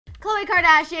Khloe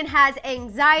Kardashian has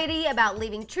anxiety about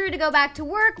leaving True to go back to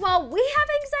work, while we have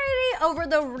anxiety over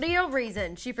the real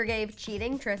reason she forgave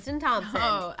cheating Tristan Thompson.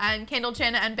 Oh, and Kendall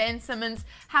Jenner and Ben Simmons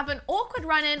have an awkward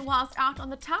run-in whilst out on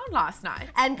the town last night.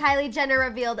 And Kylie Jenner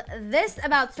revealed this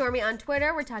about Stormi on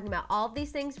Twitter. We're talking about all of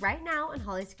these things right now on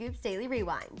Hollyscoop's Daily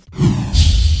Rewind.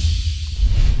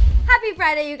 Happy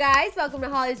Friday, you guys. Welcome to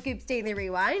Hollyscoop's Daily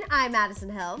Rewind. I'm Madison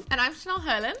Hill. And I'm Chanel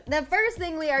Herlin. The first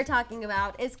thing we are talking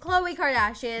about is Khloe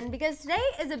Kardashian, because today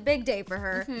is a big day for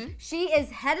her. She is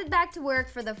headed back to work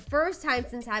for the first time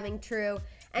since having True,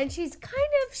 and she's kind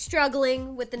of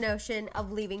struggling with the notion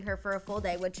of leaving her for a full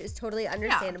day, which is totally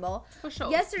understandable. Yeah, for sure.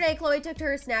 Yesterday, Khloe took to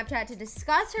her Snapchat to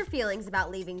discuss her feelings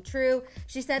about leaving True.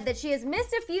 She said that she has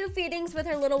missed a few feedings with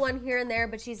her little one here and there,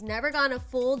 but she's never gone a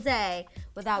full day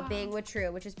without being with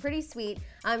True, which is pretty sweet.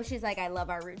 She's like, I love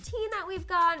our routine that we've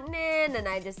gotten in, and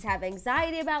I just have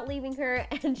anxiety about leaving her.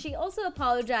 And she also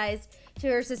apologized to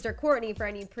her sister Courtney for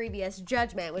any previous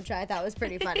judgment, which I thought was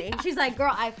pretty funny. Yeah. She's like,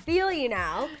 girl, I feel you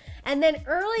now. And then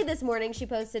early this morning, she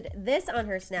posted this on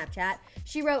her Snapchat.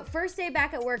 She wrote, first day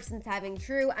back at work since having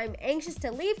True. I'm anxious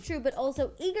to leave True, but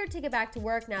also eager to get back to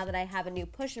work now that I have a new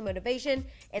push and motivation.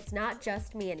 It's not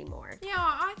just me anymore. Yeah,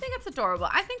 I think it's adorable.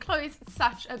 I think Khloe's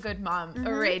such a good mom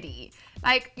already.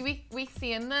 Like, we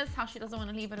see in this how she doesn't want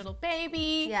to leave her little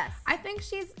baby. Yes. I think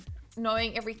she's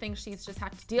knowing everything she's just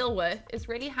had to deal with, is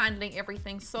really handling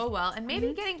everything so well, and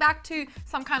maybe getting back to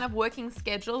some kind of working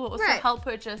schedule will also help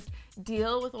her just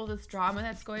deal with all this drama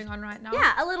that's going on right now.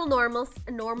 Yeah, a little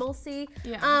normalcy.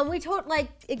 Yeah. We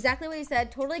like exactly what you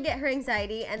said, totally get her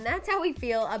anxiety, and that's how we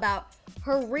feel about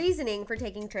her reasoning for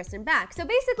taking Tristan back. So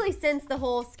basically, since the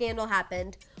whole scandal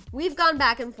happened, we've gone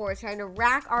back and forth trying to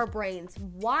rack our brains.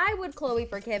 Why would Khloe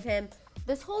forgive him?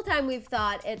 This whole time we've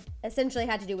thought it essentially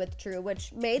had to do with True,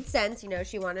 which made sense. You know,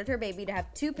 she wanted her baby to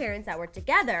have two parents that were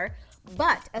together.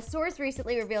 But a source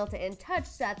recently revealed to In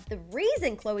Touch that the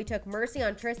reason Khloe took mercy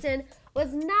on Tristan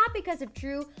was not because of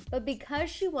True, but because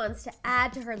she wants to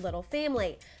add to her little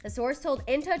family. The source told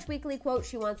In Touch Weekly, quote,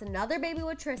 she wants another baby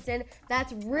with Tristan.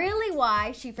 That's really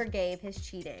why she forgave his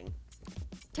cheating.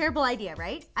 Terrible idea,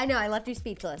 right? I know, I left you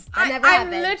speechless. That never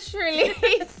happened. I'm literally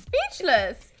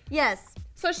speechless. Yes.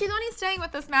 So she's only staying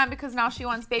with this man because now she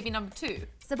wants baby number 2.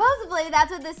 Supposedly,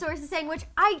 that's what this source is saying, which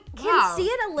I can see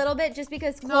it a little bit just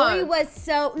because Khloe was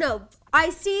so... No, I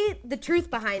see the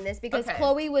truth behind this because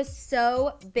Khloe was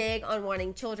so big on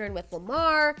wanting children with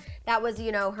Lamar. That was,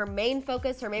 you know, her main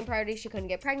focus, her main priority. She couldn't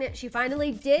get pregnant. She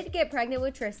finally did get pregnant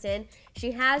with Tristan.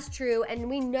 She has True, and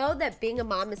we know that being a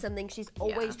mom is something she's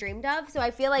always dreamed of. So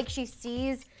I feel like she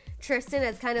sees Tristan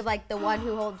as kind of like the one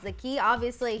who holds the key.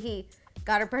 Obviously, he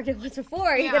got her pregnant once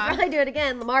before. He could probably do it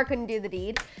again. Lamar couldn't do the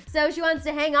deed. So she wants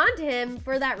to hang on to him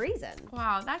for that reason.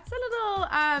 Wow, that's a little,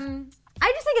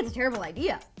 I just think it's a terrible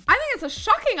idea. I think it's a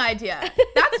shocking idea.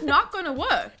 That's not going to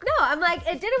work. No, I'm like,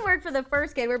 it didn't work for the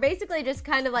first kid. We're basically just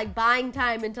kind of like buying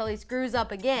time until he screws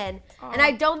up again. And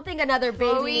I don't think another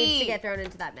baby needs to get thrown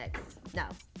into that mix. No.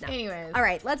 Anyways. All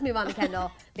right, let's move on to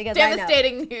Kendall because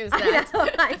devastating news. I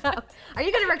know. Are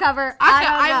you going to recover? I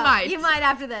don't know. might. You might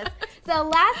after this. So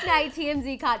last night,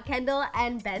 TMZ caught Kendall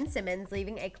and Ben Simmons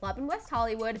leaving a club in West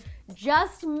Hollywood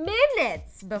just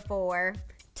minutes before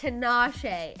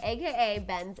Tinashe, aka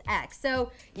Ben's ex.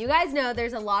 So you guys know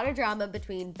there's a lot of drama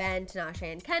between Ben,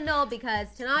 Tinashe, and Kendall because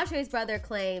Tinashe's brother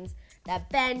claims that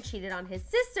Ben cheated on his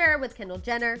sister with Kendall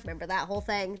Jenner. Remember that whole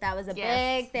thing? That was a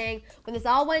big thing. When this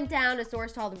all went down, a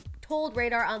source told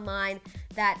Radar Online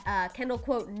that Kendall,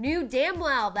 quote, knew damn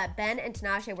well that Ben and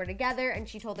Tinashe were together, and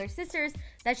she told her sisters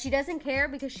that she doesn't care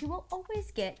because she will always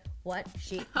get what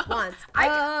she wants.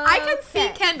 I can see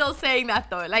Kendall saying that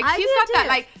though. Like she's got that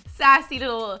like sassy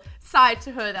little side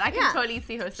to her that I can totally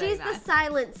see her saying that. She's the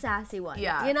silent sassy one.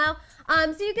 Yeah. You know?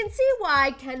 So you can see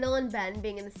why Kendall and Ben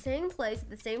being in the same place at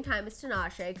the same time as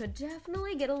Tinashe could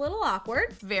definitely get a little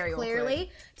awkward. Very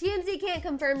clearly. awkward. TMZ can't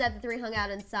confirm that the three hung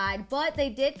out inside, but they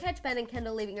did catch Ben and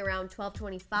Kendall leaving around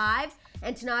 12:25,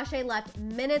 and Tinashe left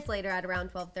minutes later at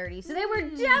around 12:30. So they were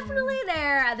definitely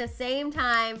there at the same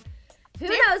time. Who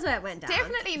knows what went down?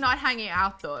 Definitely not hanging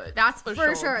out though. That's for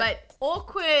sure. But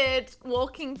awkward,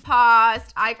 walking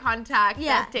past, eye contact.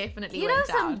 Yeah, that definitely you went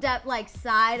know, down. some like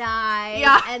side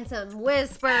eye and some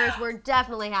whispers were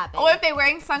definitely happening. Or if they're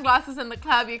wearing sunglasses in the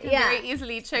club, you can very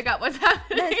easily check out what's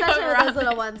happening. Especially with those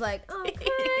little ones, like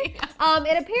okay.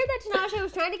 It appeared that Tinashe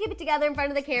was trying to keep it together in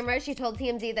front of the camera. She told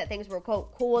TMZ that things were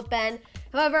quote cool with Ben.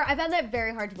 However, I found that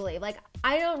very hard to believe. Like,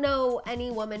 I don't know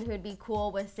any woman who'd be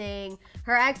cool with seeing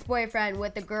her ex-boyfriend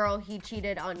with the girl he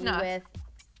cheated on you with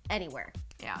anywhere.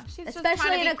 Yeah, she's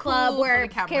especially in a club where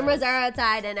cameras are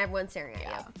outside and everyone's staring at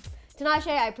you. Tinashe,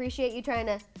 I appreciate you trying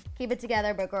to keep it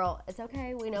together, but girl, it's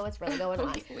okay. We know what's really going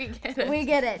on. We get it. We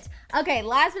get it. Okay,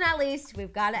 last but not least,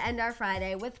 we've got to end our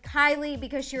Friday with Kylie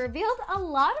because she revealed a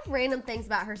lot of random things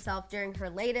about herself during her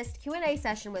latest Q&A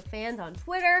session with fans on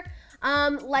Twitter.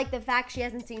 Like the fact she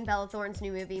hasn't seen Bella Thorne's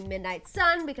new movie Midnight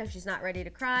Sun because she's not ready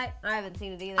to cry. I haven't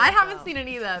seen it either. I haven't seen it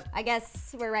either. I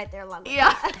guess we're right there along with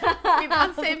Yeah, we're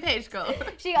on the same page, girl.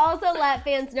 She also let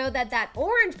fans know that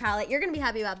orange palette, you're going to be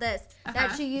happy about this,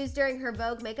 that she used during her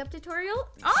Vogue makeup tutorial,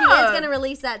 she is going to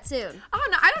release that soon. Oh,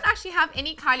 no, I don't actually have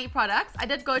any Kylie products. I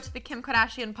did go to the Kim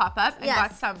Kardashian pop-up and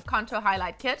got some contour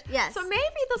highlight kit. Yes. So maybe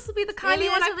this will be the Kylie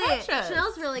one I purchase.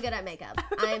 Chanel's really good at makeup.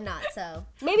 I am not, so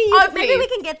maybe we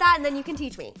can get that and then you can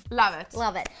teach me. Love it.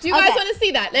 Love it. Do you guys want to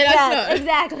see that? Let us know.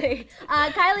 Exactly.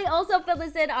 Kylie also filled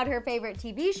us in on her favorite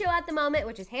TV show at the moment,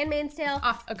 which is Handmaid's Tale.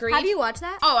 Agreed. Have you watched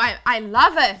that? Oh, I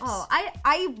love it. Oh,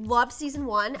 I loved season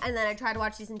 1 and then I tried to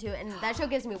watch season 2 and that show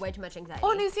gives me way too much anxiety.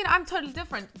 Oh, Lucian, I'm totally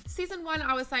different. Season 1,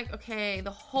 I was like, okay,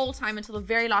 the whole time until the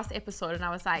very last episode, and I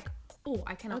was like, oh,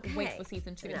 I cannot wait for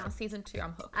season 2. Now season 2,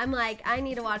 I'm hooked. I'm like, I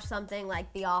need to watch something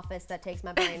like The Office that takes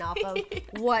my brain off of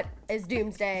what is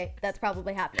Doomsday that's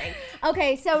probably happening.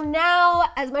 Okay, so now,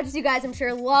 as much as you guys, I'm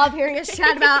sure, love hearing us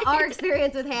chat about our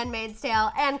experience with Handmaid's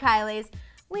Tale and Kylie's,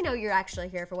 we know you're actually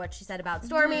here for what she said about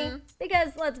Stormi,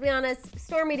 because let's be honest,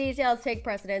 Stormi details take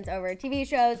precedence over TV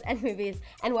shows and movies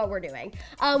and what we're doing.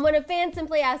 When a fan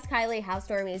simply asked Kylie how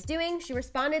Stormi is doing, she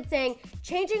responded saying,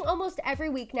 changing almost every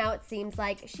week now, it seems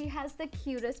like she has the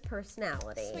cutest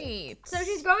personality. Sweet. So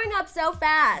she's growing up so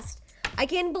fast. I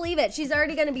can't believe it. She's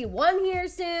already going to be 1 year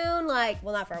soon. Like,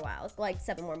 well, not for a while. Like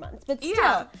 7 more months. But still.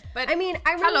 Yeah, but I mean,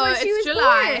 I remember when she was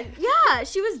July. born. Yeah,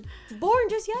 she was born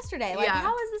just yesterday. Like,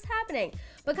 how is this happening?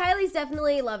 But Kylie's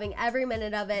definitely loving every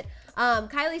minute of it.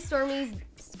 Kylie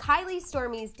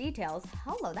Stormi's details.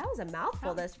 Hello, that was a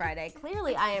mouthful this Friday.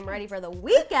 Clearly, I am ready for the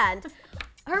weekend.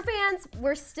 Her fans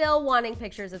were still wanting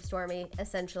pictures of Stormi,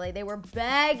 essentially. They were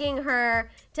begging her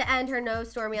to end her no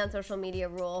Stormi on social media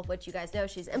rule, which you guys know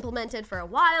she's implemented for a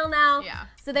while now. Yeah.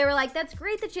 So they were like, that's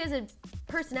great that she has a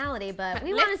personality, but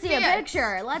we want to see a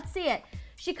picture. Let's see it.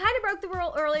 She kind of broke the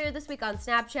rule earlier this week on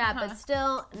Snapchat, but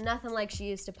still nothing like she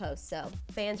used to post. So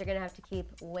fans are going to have to keep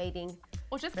waiting.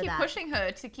 Or just keep pushing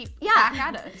her to keep back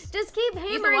at it. Just keep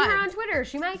hammering her on Twitter.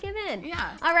 She might give in.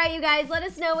 Yeah. All right, you guys, let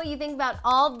us know what you think about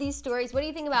all of these stories. What do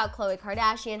you think about Khloe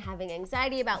Kardashian having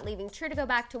anxiety about leaving Tr to go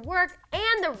back to work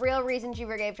and the real reason she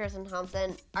forgave Tristan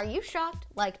Thompson? Are you shocked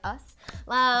like us?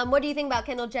 What do you think about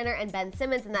Kendall Jenner and Ben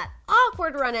Simmons and that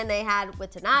awkward run-in they had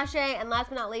with Tinashe? And last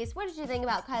but not least, what did you think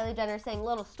about Kylie Jenner saying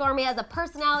little Stormi has a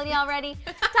personality already?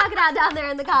 Talk it out down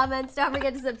there in the comments. Don't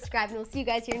forget to subscribe, and we'll see you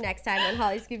guys here next time on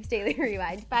Hollyscoop's Daily Rewind.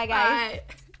 Bye, guys.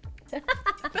 Bye.